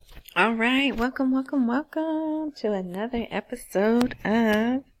All right, welcome to another episode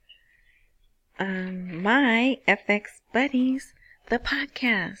of My FX Buddies, the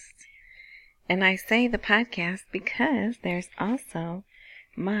podcast. And I say the podcast because there's also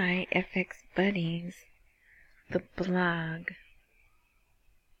My FX Buddies, the blog.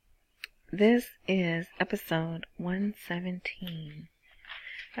 This is episode 117.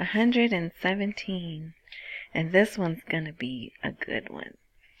 117. And this one's gonna be a good one.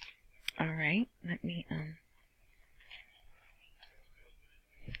 Alright, let me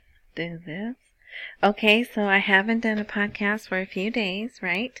do this. Okay, so I haven't done a podcast for a few days,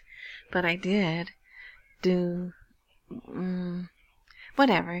 right? But I did do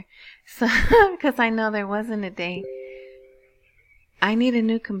whatever. So because I know there wasn't a day. I need a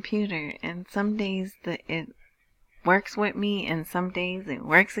new computer, and some days it works with me and some days it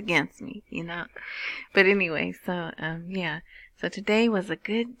works against me, But anyway, so yeah. So today was a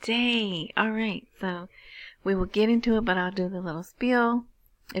good day. All right. So we will get into it, but I'll do the little spiel.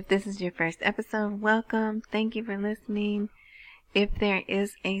 If this is your first episode, welcome. Thank you for listening. If there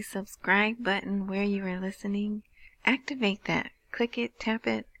is a subscribe button where you are listening, activate that. Click it, tap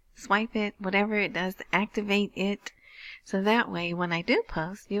it, swipe it, whatever it does to activate it. So that way, when I do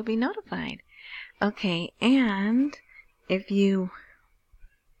post, you'll be notified. Okay. And if you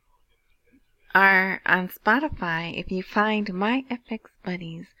are on Spotify, if you find My FX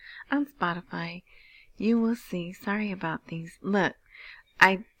Buddies on Spotify, you will see, sorry about these. Look,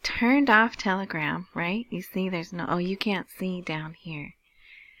 I turned off Telegram, right? You see there's no, you can't see down here.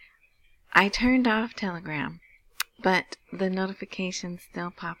 I turned off Telegram, but the notifications still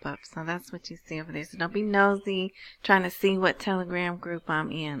pop up. So that's what you see over there. So don't be nosy trying to see what Telegram group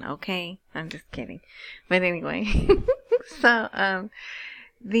I'm in, okay? I'm just kidding. But anyway, so,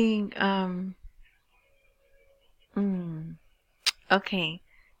 okay,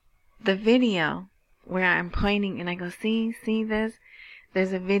 the video where I'm pointing and I go, see this?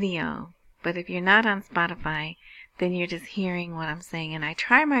 There's a video. But if you're not on Spotify, then you're just hearing what I'm saying. And I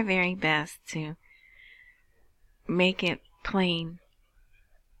try my very best to make it plain,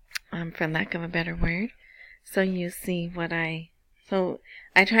 for lack of a better word. So you see so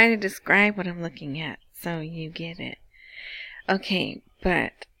I try to describe what I'm looking at so you get it. Okay,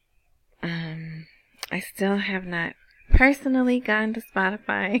 but I still have not personally gone to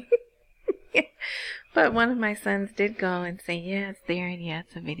Spotify. But one of my sons did go and say, yeah, it's there, and yeah,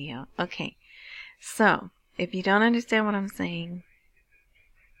 it's a video. Okay, so if you don't understand what I'm saying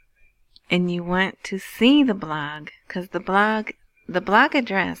and you want to see the blog, because the blog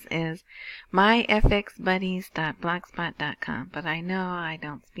address is myfxbuddies.blogspot.com, but I know I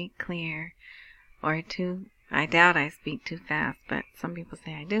don't speak clear I doubt I speak too fast, but some people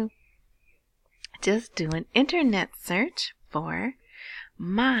say I do. Just do an internet search for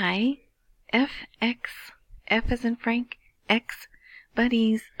My FX, F as in Frank, X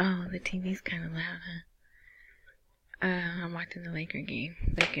Buddies. Oh, the TV's kind of loud, huh? I'm watching the Laker game.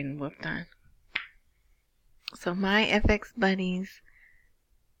 They're getting whooped on. So My FX Buddies.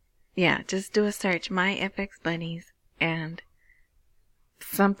 Yeah, just do a search, My FX Buddies, and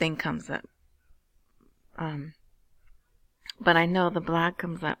something comes up. But I know the blog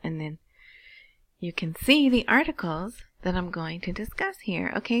comes up, and then you can see the articles that I'm going to discuss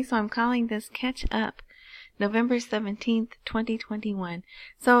here. Okay, so I'm calling this Catch Up, November 17th, 2021.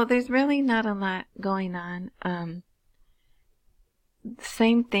 So there's really not a lot going on.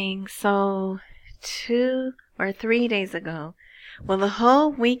 Same thing. So 2 or 3 days ago, well, the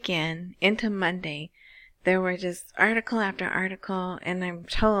whole weekend into Monday, there were just article after article, and I'm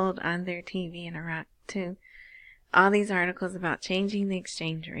told on their TV in Iraq too, all these articles about changing the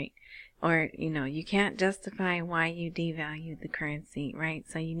exchange rate. Or, you can't justify why you devalued the currency, right?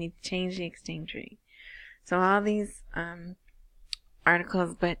 So you need to change the exchange rate. So all these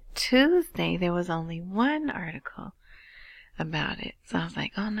articles, but Tuesday there was only one article about it. So I was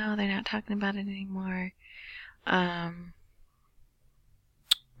like, oh no, they're not talking about it anymore. Let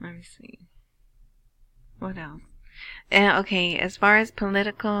me see. What else? Okay, as far as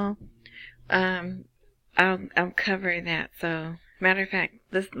political, I'll cover that. So, matter of fact,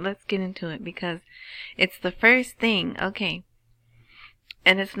 let's get into it because it's the first thing. Okay.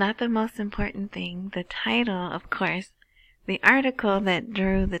 And it's not the most important thing. The title, of course, the article that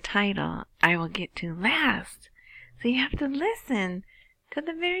drew the title, I will get to last. So you have to listen to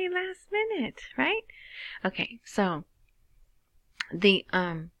the very last minute, right? Okay. So the,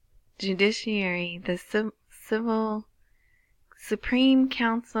 judiciary, the civil Supreme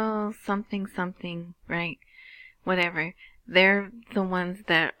Council, something, right? Whatever. They're the ones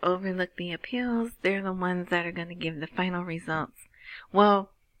that overlook the appeals. They're the ones that are going to give the final results.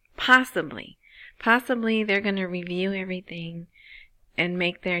 Well, Possibly they're going to review everything and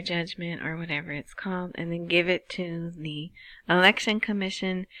make their judgment or whatever it's called, and then give it to the election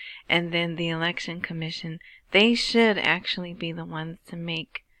commission, and then the election commission, they should actually be the ones to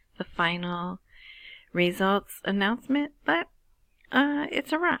make the final results announcement, but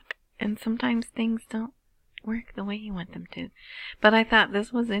it's Iraq, and sometimes things don't work the way you want them to. But I thought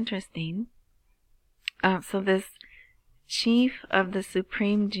this was interesting. So this chief of the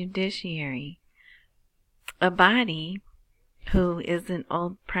Supreme Judiciary, a body who is an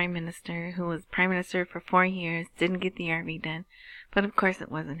old prime minister who was prime minister for 4 years, didn't get the RV done, but of course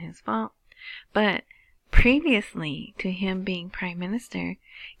it wasn't his fault. But previously to him being prime minister,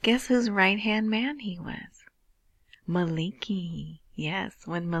 guess whose right-hand man he was? Maliki. Yes,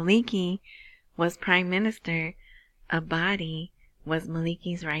 when Maliki was prime minister, Abadi was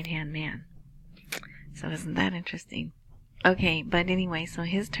Maliki's right-hand man. So isn't that interesting? Okay, but anyway, so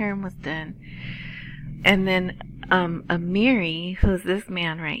his term was done. And then Amiri, who's this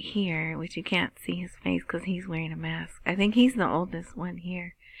man right here, which you can't see his face because he's wearing a mask. I think he's the oldest one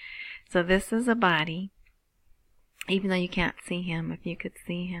here. So this is Abadi. Even though you can't see him, if you could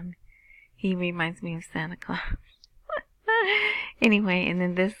see him, he reminds me of Santa Claus. Anyway, and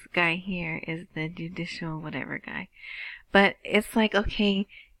then this guy here is the judicial whatever guy. But it's like, okay,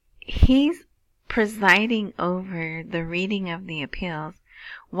 he's presiding over the reading of the appeals.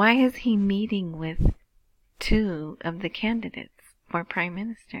 Why is he meeting with 2 of the candidates for prime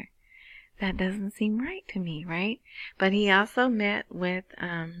minister? That doesn't seem right to me, right? But he also met with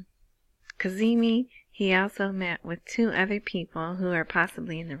Kazemi. He also met with 2 other people who are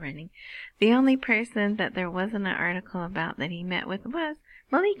possibly in the running. The only person that there wasn't an article about that he met with was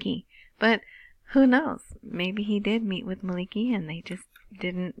Maliki. But who knows? Maybe he did meet with Maliki and they just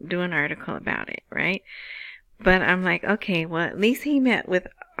didn't do an article about it, right? But I'm like, okay, well, at least he met with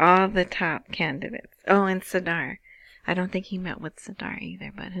all the top candidates. Oh, and Sadar. I don't think he met with Sadar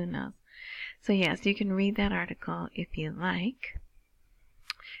either, but who knows? So yes, you can read that article if you like.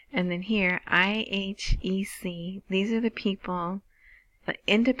 And then here, IHEC, these are the people, the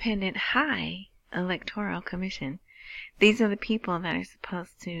Independent High Electoral Commission. These are the people that are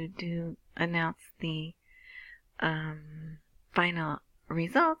supposed to announce the final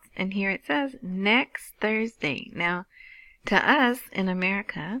results. And here it says next Thursday. Now, to us in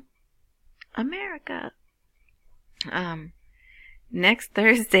America, next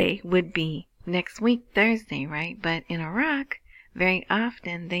Thursday would be next week Thursday, right? But in Iraq, very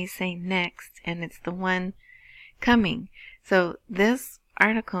often they say next, and it's the one coming. So this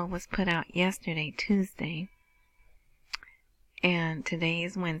article was put out yesterday, Tuesday, and today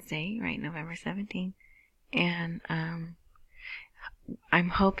is Wednesday, right? November 17th. And I'm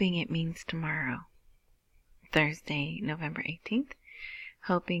hoping it means tomorrow, Thursday, November 18th.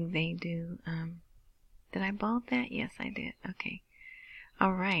 Hoping they do. Did I bold that? Yes, I did. Okay.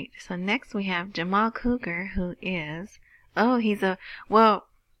 All right. So next we have Jamal Cougar, who is, he's a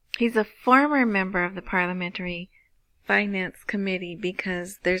former member of the Parliamentary Finance Committee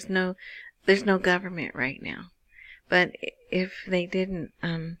because there's no government right now. But if they didn't,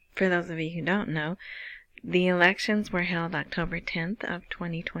 for those of you who don't know, the elections were held October 10th of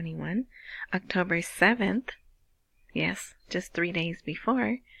 2021. October 7th, yes, just 3 days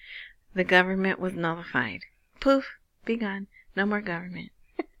before, the government was nullified. Poof, be gone. No more government.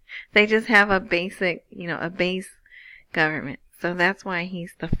 They just have a basic, a base government. So that's why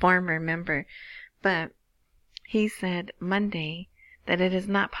he's the former member. But he said Monday that it is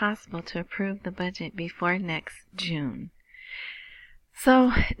not possible to approve the budget before next June.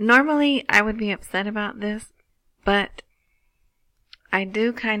 So normally I would be upset about this, but I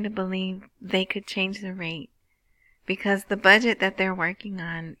do kind of believe they could change the rate because the budget that they're working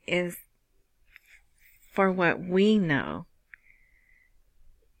on is, for what we know,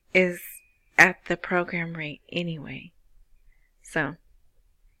 is at the program rate anyway. So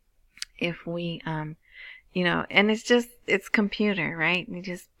if we, and it's computer, right? You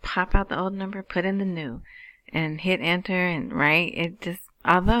just pop out the old number, put in the new, and hit enter, and right? It just,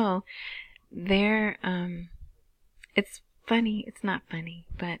 although they're, it's funny, it's not funny,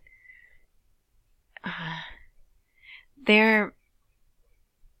 but, their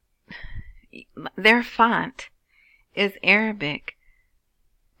font is Arabic,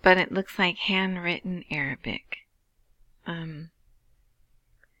 but it looks like handwritten Arabic.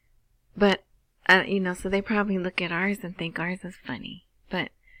 But, so they probably look at ours and think ours is funny. But,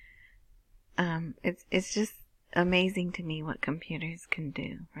 it's just amazing to me what computers can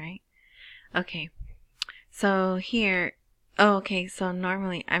do, right? Okay. So here, so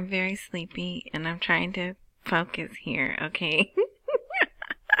normally I'm very sleepy and I'm trying to focus here, okay?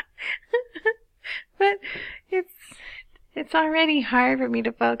 it's already hard for me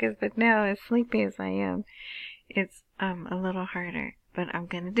to focus, but now as sleepy as I am, it's a little harder. But I'm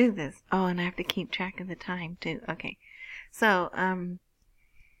gonna do this. Oh, and I have to keep track of the time too. Okay. So,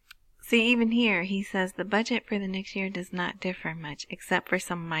 see, even here, he says the budget for the next year does not differ much, except for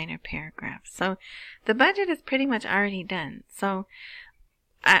some minor paragraphs. So, the budget is pretty much already done. So,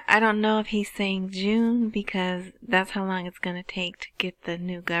 I don't know if he's saying June because that's how long it's going to take to get the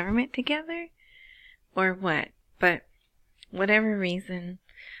new government together or what. But whatever reason,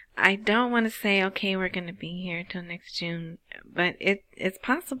 I don't want to say, okay, we're going to be here till next June, but it's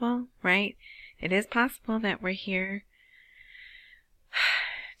possible, right? It is possible that we're here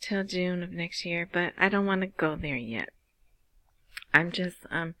till June of next year, but I don't want to go there yet. I'm just,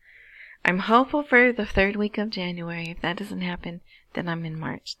 I'm hopeful for the third week of January. If that doesn't happen, then I'm in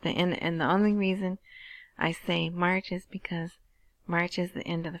March. And the only reason I say March is because March is the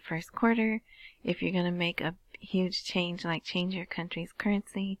end of the first quarter. If you're going to make a huge change, like change your country's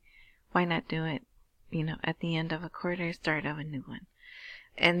currency, why not do it, at the end of a quarter, start of a new one?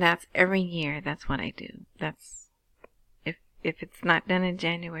 And that's every year. That's what I do. That's, if it's not done in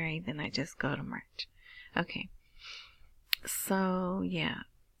January, then I just go to March. Okay. So, yeah.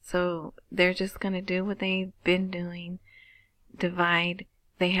 So they're just going to do what they've been doing. Divide.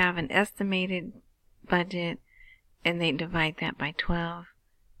 They have an estimated budget and they divide that by 12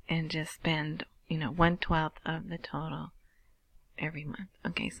 and just spend, 1/12 of the total every month.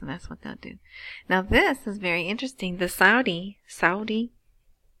 Okay, so that's what they'll do. Now this is very interesting. The Saudi, I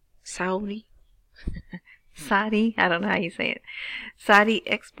don't know how you say it. Saudi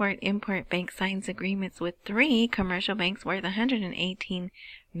Export-Import Bank signs agreements with 3 commercial banks worth $118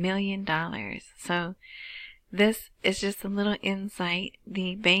 million. So this is just a little insight.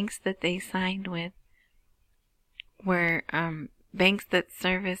 The banks that they signed with were banks that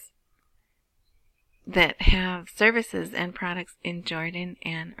have services and products in Jordan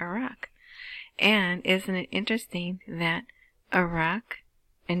and Iraq. And isn't it interesting that Iraq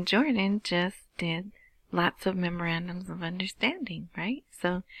and Jordan just did lots of memorandums of understanding, right?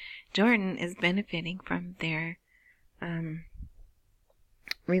 So Jordan is benefiting from their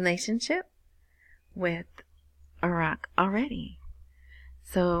relationship with Iraq already.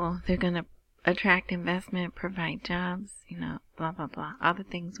 So they're going to attract investment, provide jobs, blah, blah, blah. All the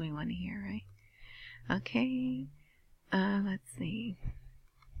things we want to hear, right? Okay. Let's see.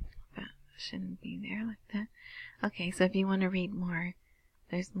 That shouldn't be there like that. Okay, so if you want to read more,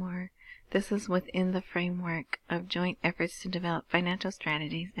 there's more. This is within the framework of joint efforts to develop financial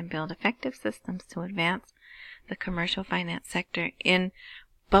strategies and build effective systems to advance the commercial finance sector in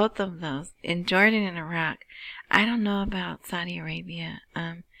both of those, in Jordan and Iraq. I don't know about Saudi Arabia.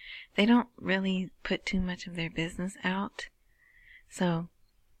 They don't really put too much of their business out. So,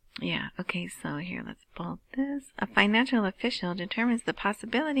 yeah. Okay, so here, let's bold this. A financial official determines the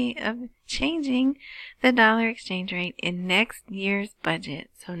possibility of changing the dollar exchange rate in next year's budget.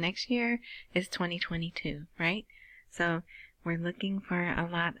 So next year is 2022, right? So we're looking for a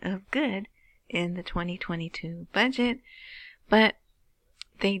lot of good in the 2022 budget. But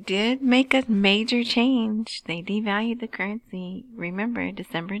they did make a major change. They devalued the currency. Remember,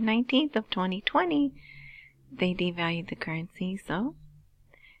 December 19th of 2020, they devalued the currency. So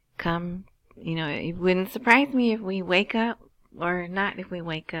it wouldn't surprise me if we wake up, or not if we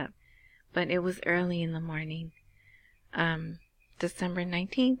wake up, but it was early in the morning, December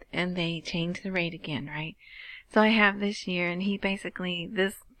 19th, and they changed the rate again, right? So I have this year, and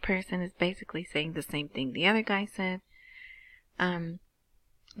this person is basically saying the same thing the other guy said.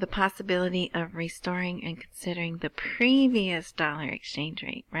 The possibility of restoring and considering the previous dollar exchange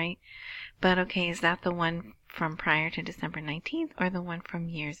rate, right? But okay, is that the one from prior to December 19th or the one from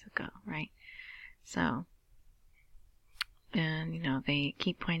years ago, right? So, and they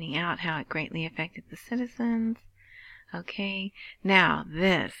keep pointing out how it greatly affected the citizens. Okay, now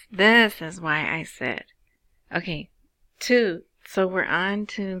this is why I said, okay, 2, so we're on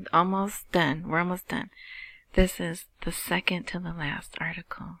to almost done. We're almost done. This is the second to the last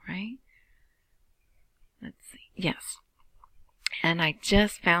article, right? Let's see. Yes. And I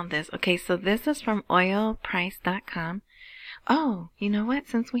just found this. Okay, so this is from oilprice.com. Oh, you know what?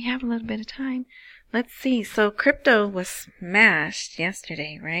 Since we have a little bit of time, let's see. So crypto was smashed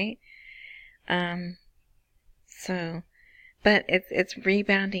yesterday, right? But it's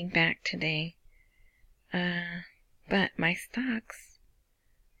rebounding back today. But my stocks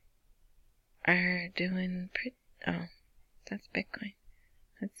are doing oh, that's Bitcoin.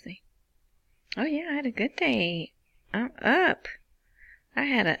 Let's see. Oh yeah, I had a good day. I'm up. I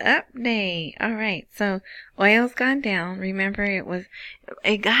had an up day. All right. So oil's gone down. Remember, it was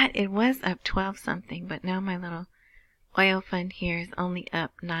up 12 something, but now my little oil fund here is only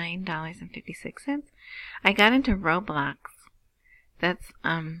up $9.56. I got into Roblox. That's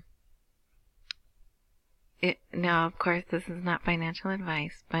it. Now, of course, this is not financial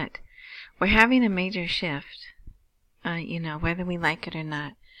advice, but we're having a major shift, whether we like it or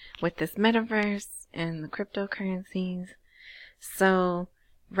not, with this metaverse and the cryptocurrencies. So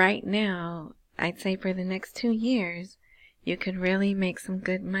right now, I'd say for the next 2 years, you could really make some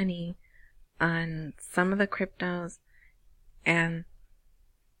good money on some of the cryptos and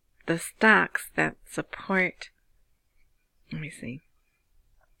the stocks that support. Let me see.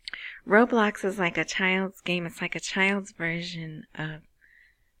 Roblox is like a child's game. It's like a child's version of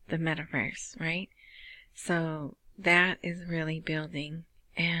the metaverse, right? So that is really building.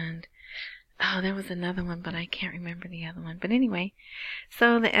 And there was another one, but I can't remember the other one. But anyway,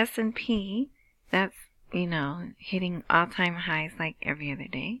 so the S&P, that's, hitting all-time highs like every other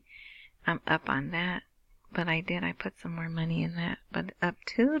day. I'm up on that. But I put some more money in that. But up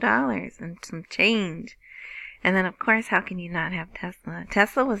 $2 and some change. And then, of course, how can you not have Tesla?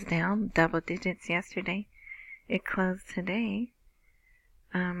 Tesla was down double digits yesterday. It closed today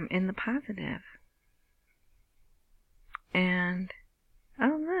in the positive. And,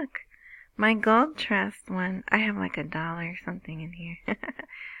 oh, look. My Gold Trust one, I have like $1 or something in here.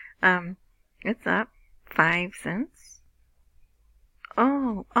 It's up 5 cents.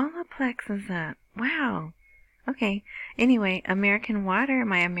 Oh, Olaplex is up. Wow. Okay. Anyway, American Water,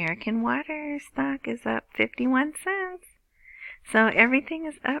 my American Water stock is up 51 cents. So everything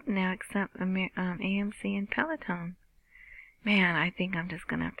is up now except AMC and Peloton. Man, I think I'm just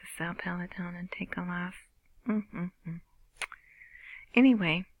going to have to sell Peloton and take a loss.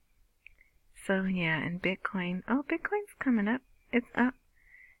 Anyway, so yeah, and Bitcoin. Oh, Bitcoin's coming up. It's up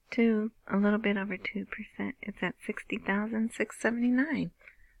to a little bit over 2%. It's at 60,679.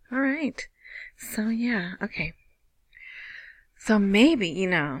 All right. So yeah, okay. So maybe,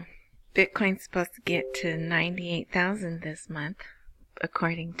 Bitcoin's supposed to get to 98,000 this month,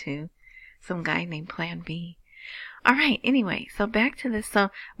 according to some guy named Plan B. All right. Anyway, so back to this. So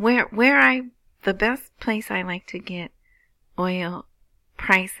the best place I like to get oil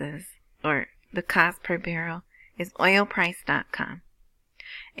prices or the cost per barrel is oilprice.com.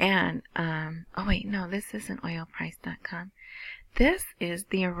 And, this isn't oilprice.com. This is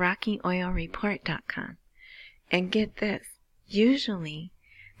the IraqiOilReport.com. And get this, usually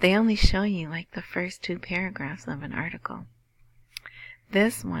they only show you like the first 2 paragraphs of an article.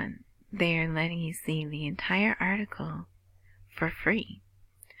 This one, they are letting you see the entire article for free.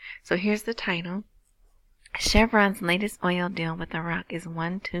 So here's the title. Chevron's latest oil deal with Iraq is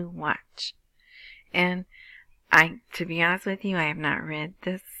one to watch. And to be honest with you, I have not read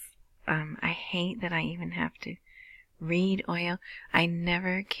this. I hate that I even have to read oil. I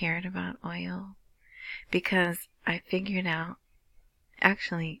never cared about oil because I figured out,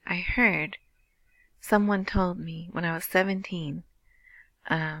 actually, I heard someone told me when I was 17,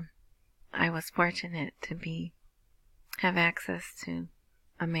 I was fortunate to have access to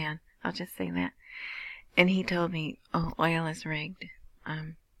a man. I'll just say that. And he told me, oil is rigged.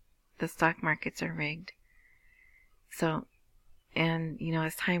 The stock markets are rigged. So, and,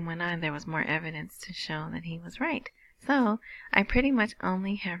 as time went on, there was more evidence to show that he was right. So, I pretty much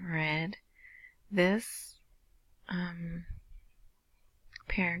only have read this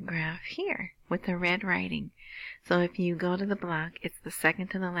paragraph here with the red writing. So, if you go to the blog, it's the second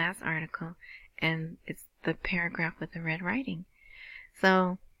to the last article, and it's the paragraph with the red writing.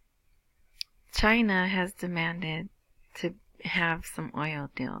 So, China has demanded to have some oil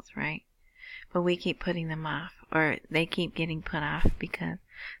deals, right? But we keep putting them off, or they keep getting put off because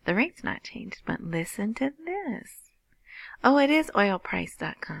the rate's not changed. But listen to this. Oh, it is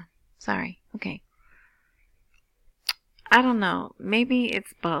oilprice.com. Sorry. Okay. I don't know. Maybe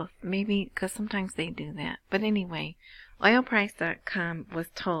it's both. Maybe because sometimes they do that. But anyway, oilprice.com was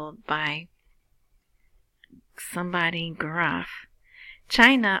told by somebody, Garaf,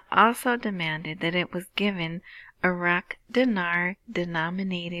 China also demanded that it was given Iraq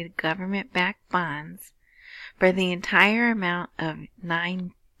dinar-denominated government-backed bonds for the entire amount of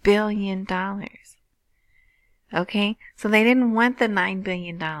 $9 billion. Okay? So they didn't want the $9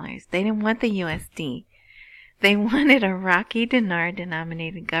 billion. They didn't want the USD. They wanted Iraqi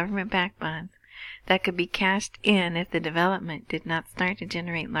dinar-denominated government-backed bonds that could be cashed in if the development did not start to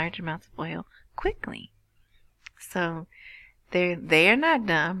generate large amounts of oil quickly. So they're not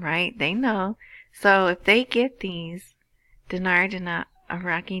dumb, right? They know. So if they get these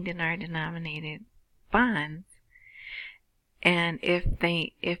Iraqi dinar-denominated bonds, and if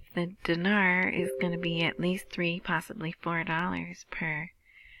the dinar is going to be at least $3, possibly $4 per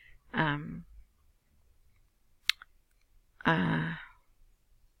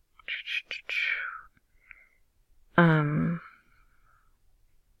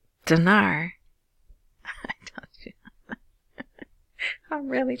dinar. I told you. I'm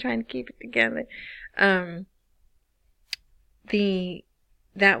really trying to keep it together.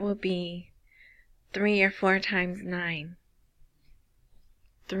 That will be 3 or 4 times 9.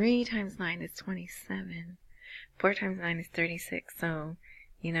 3 times 9 is 27. 4 times 9 is 36. So,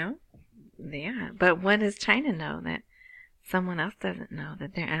 yeah. But what does China know that someone else doesn't know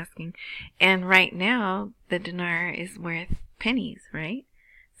that they're asking? And right now, the dinar is worth pennies, right?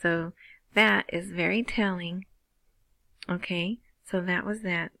 So that is very telling. Okay, so that was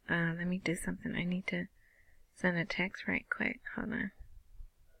that. Let me do something. I need to send a text right quick. Hold on.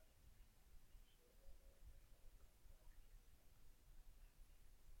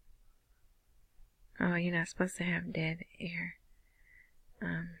 Oh, you're not supposed to have dead air.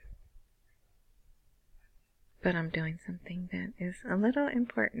 But I'm doing something that is a little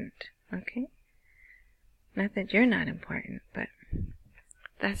important, okay? Not that you're not important, but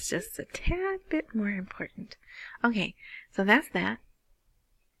that's just a tad bit more important. Okay, so that's that.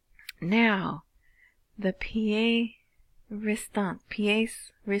 Now, the pièce restante,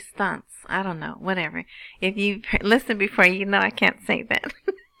 I don't know, whatever. If you listened before, you know I can't say that.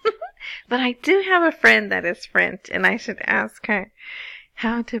 But I do have a friend that is French, and I should ask her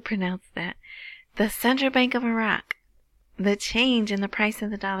how to pronounce that. The Central Bank of Iraq, the change in the price of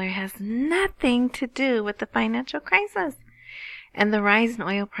the dollar has nothing to do with the financial crisis. And the rise in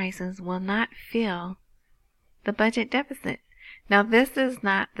oil prices will not fill the budget deficit. Now, this is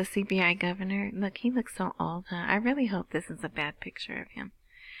not the CBI governor. Look, he looks so old, huh? I really hope this is a bad picture of him.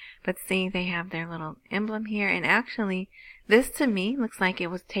 But see, they have their little emblem here. And actually, this to me looks like it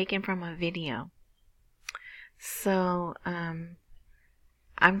was taken from a video. So, I'm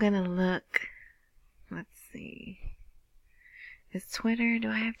going to look. Let's see. Is Twitter, do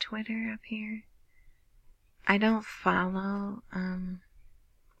I have Twitter up here? I don't follow,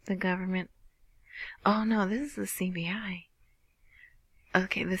 the government. Oh no, this is the CBI.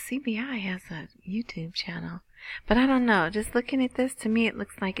 Okay, the CBI has a YouTube channel. But I don't know. Just looking at this, to me it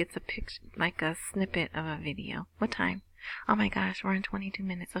looks like it's a picture, like a snippet of a video. What time? Oh my gosh, we're in 22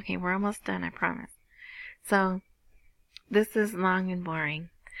 minutes. Okay, we're almost done, I promise. So, this is long and boring.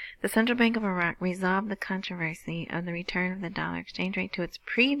 The Central Bank of Iraq resolved the controversy of the return of the dollar exchange rate to its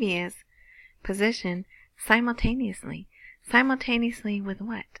previous position simultaneously. Simultaneously with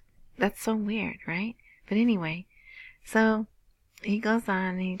what? That's so weird, right? But anyway, so he goes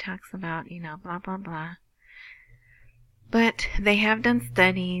on and he talks about, blah, blah, blah. But they have done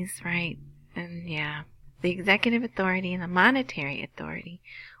studies, right? And yeah, the executive authority and the monetary authority,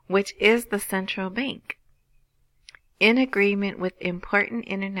 which is the central bank, in agreement with important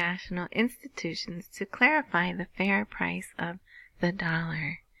international institutions to clarify the fair price of the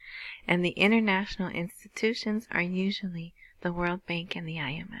dollar. And the international institutions are usually the World Bank and the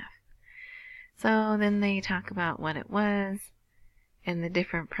IMF. So then they talk about what it was and the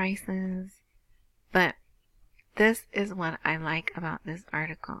different prices. But this is what I like about this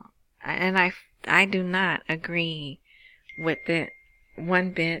article. And I do not agree with it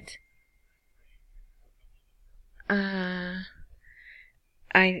one bit.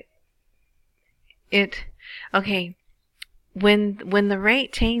 Okay, when the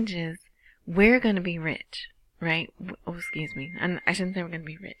rate changes, we're going to be rich, right? Oh, excuse me. I shouldn't say we're going to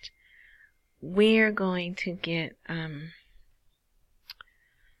be rich. We're going to get,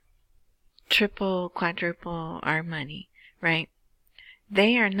 triple, quadruple our money, right?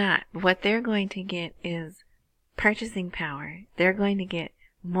 They are not. What they're going to get is purchasing power. They're going to get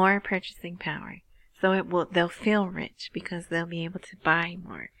more purchasing power. So they'll feel rich because they'll be able to buy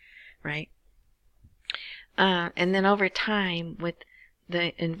more, right? And then over time, with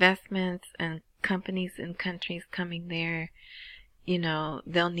the investments and companies and countries coming there,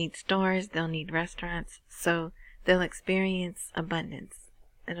 they'll need stores, they'll need restaurants, so they'll experience abundance.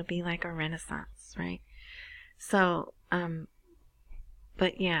 It'll be like a renaissance, right? So,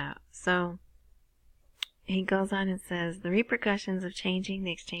 but yeah, so he goes on and says, the repercussions of changing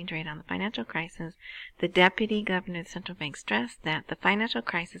the exchange rate on the financial crisis, the deputy governor of the central bank stressed that the financial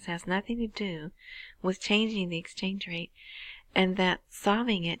crisis has nothing to do with changing the exchange rate, and that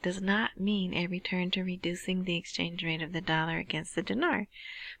solving it does not mean a return to reducing the exchange rate of the dollar against the dinar.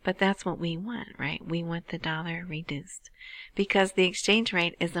 But that's what we want, right? We want the dollar reduced. Because the exchange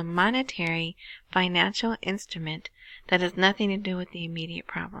rate is a monetary financial instrument that has nothing to do with the immediate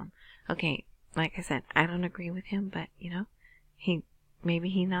problem. Okay, like I said, I don't agree with him, but, maybe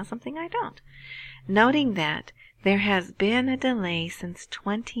he knows something I don't. Noting that there has been a delay since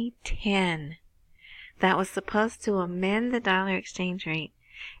 2010. that was supposed to amend the dollar exchange rate,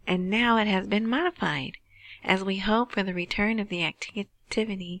 and now it has been modified as we hope for the return of the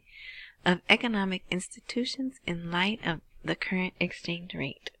activity of economic institutions in light of the current exchange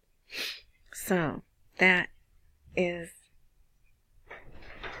rate. So, that is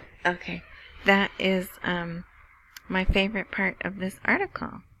my favorite part of this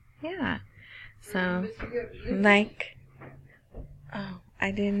article. Yeah. So,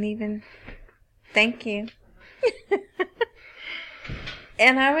 I didn't even thank you.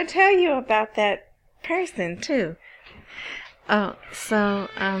 And I would tell you about that person too. Oh, so,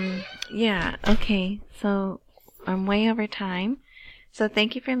 yeah, okay. So, I'm way over time. So,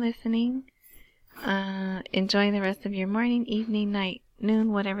 thank you for listening. Enjoy the rest of your morning, evening, night,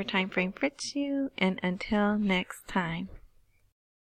 noon, whatever time frame fits you. And until next time.